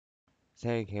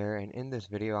Zag here, and in this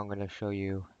video I'm going to show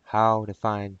you how to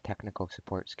find technical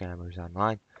support scammers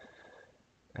online,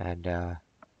 and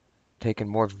taking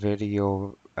more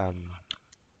video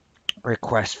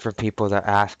requests from people that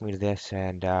ask me this,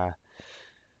 and I'm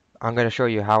going to show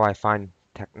you how I find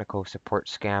technical support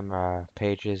scam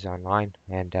pages online.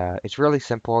 And it's really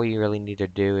simple. All you really need to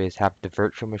do is have the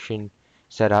virtual machine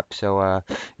set up. So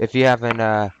if you haven't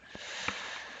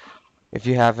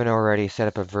already set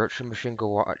up a virtual machine, go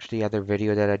watch the other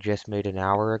video that I just made an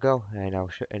hour ago, and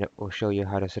it will show you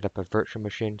how to set up a virtual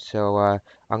machine. So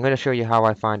I'm going to show you how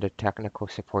I find the technical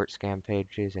support scam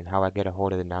pages and how I get a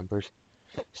hold of the numbers.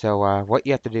 So what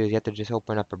you have to do is you have to just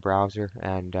open up a browser,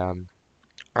 and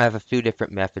I have a few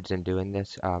different methods in doing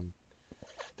this.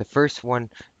 The first one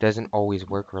doesn't always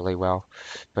work really well,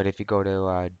 but if you go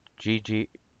to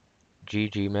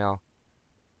ggmail.com,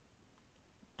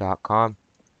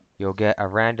 you'll get a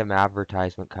random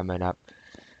advertisement coming up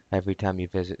every time you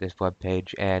visit this web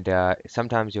page, and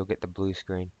sometimes you'll get the blue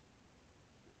screen.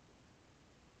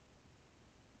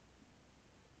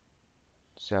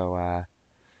 So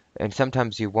and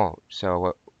sometimes you won't.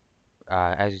 So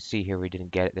as you see here, we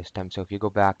didn't get it this time. So if you go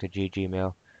back to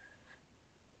ggmail.com,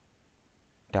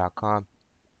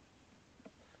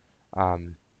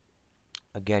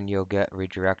 again you'll get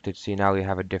redirected. See, now we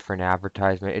have a different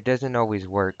advertisement. It doesn't always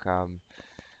work.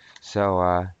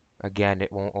 So again,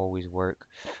 it won't always work.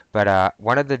 But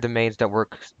one of the domains that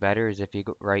works better is if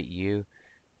you write YouTube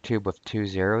with 2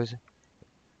 zeros.com,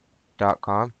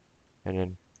 and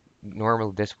then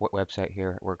normally this website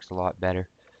here works a lot better.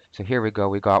 So here we go.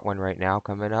 We got one right now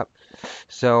coming up.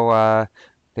 So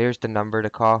there's the number to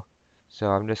call.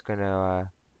 So I'm just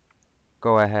gonna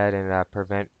go ahead and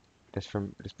prevent this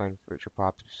from displaying virtual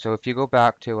pops. So if you go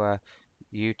back to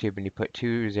YouTube and you put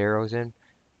 2 zeros in,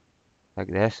 like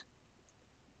this,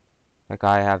 like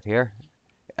I have here,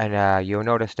 and you'll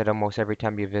notice that almost every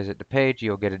time you visit the page,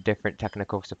 you'll get a different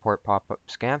technical support pop-up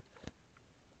scam.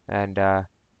 And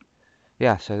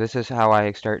yeah, so this is how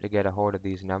I start to get a hold of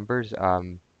these numbers.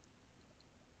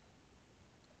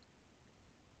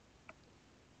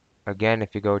 Again,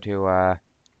 if you go to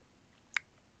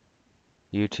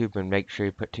YouTube and make sure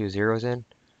you put 2 zeros in,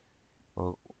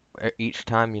 well, each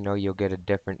time you'll get a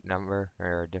different number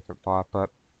or a different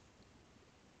pop-up.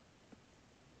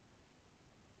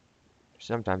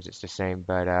 Sometimes it's the same,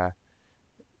 but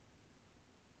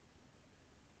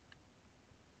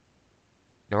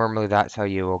normally that's how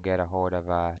you will get a hold of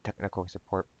a technical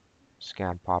support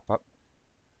scam pop-up.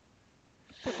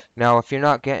 Now, if you're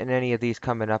not getting any of these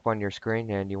coming up on your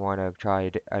screen and you want to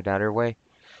try another way,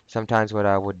 sometimes what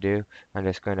I would do, I'm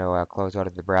just going to close out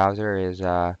of the browser, is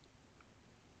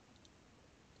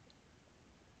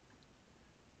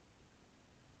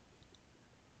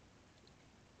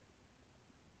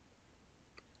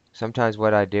sometimes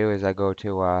what I do is I go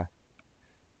to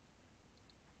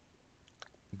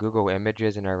Google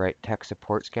Images and I write tech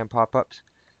support scam pop-ups.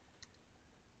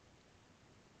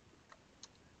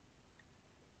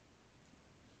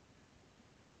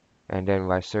 And then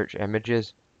I search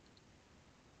images.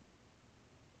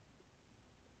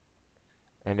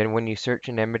 And then when you search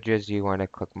in images, you want to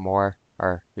click more,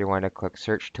 or you want to click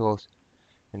search tools.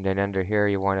 And then under here,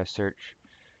 you want to search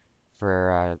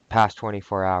for past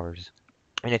 24 hours.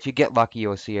 And if you get lucky,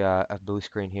 you'll see a blue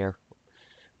screen here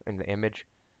in the image.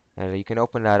 And you can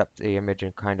open that up, the image,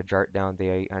 and kind of jot down the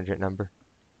 800 number.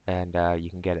 And you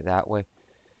can get it that way.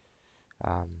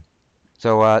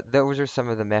 So those are some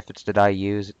of the methods that I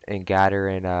use in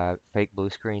gathering fake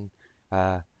blue screen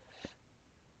and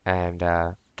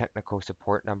technical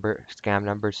support scam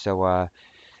numbers. So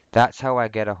that's how I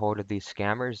get a hold of these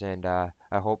scammers, and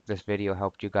I hope this video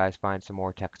helped you guys find some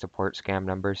more tech support scam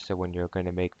numbers, so when you're going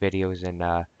to make videos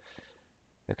and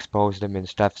expose them and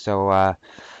stuff. So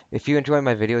if you enjoy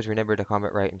my videos, remember to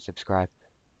comment, rate, and subscribe.